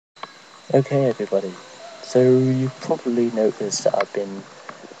Okay, everybody. So you've probably noticed that I've been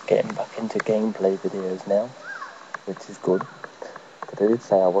getting back into gameplay videos now, which is good. Because I did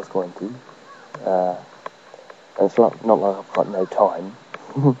say I was going to. And it's not like I've got no time,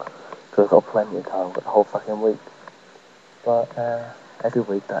 because I've got plenty of time. I've got the whole fucking week. But every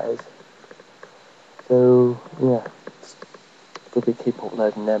week that is. So yeah, good to keep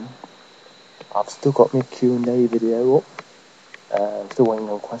uploading them. I've still got my Q&A video up. I'm still waiting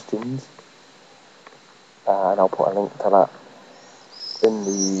on questions. And I'll put a link to that in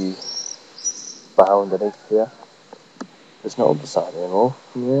the bar underneath here. It's not on the side anymore.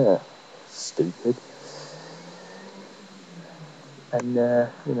 Yeah. Stupid.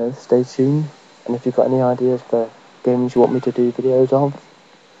 And, stay tuned. And if you've got any ideas for games you want me to do videos of,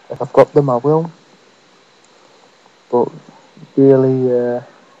 if I've got them, I will. But really,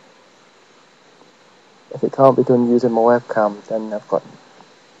 if it can't be done using my webcam, then I've got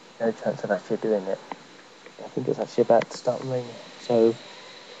no chance of actually doing it. I think it's actually about to start raining, so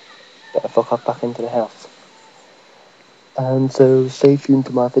better fuck off back into the house. And so stay tuned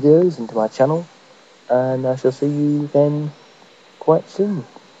to my videos and to my channel, and I shall see you again quite soon.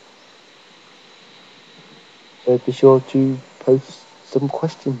 So be sure to post some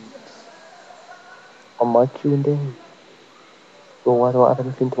questions on my Q&A. Well, why do I have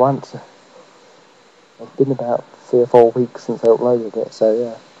anything to answer? It's been about 3 or 4 weeks since I uploaded it, so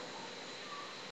yeah.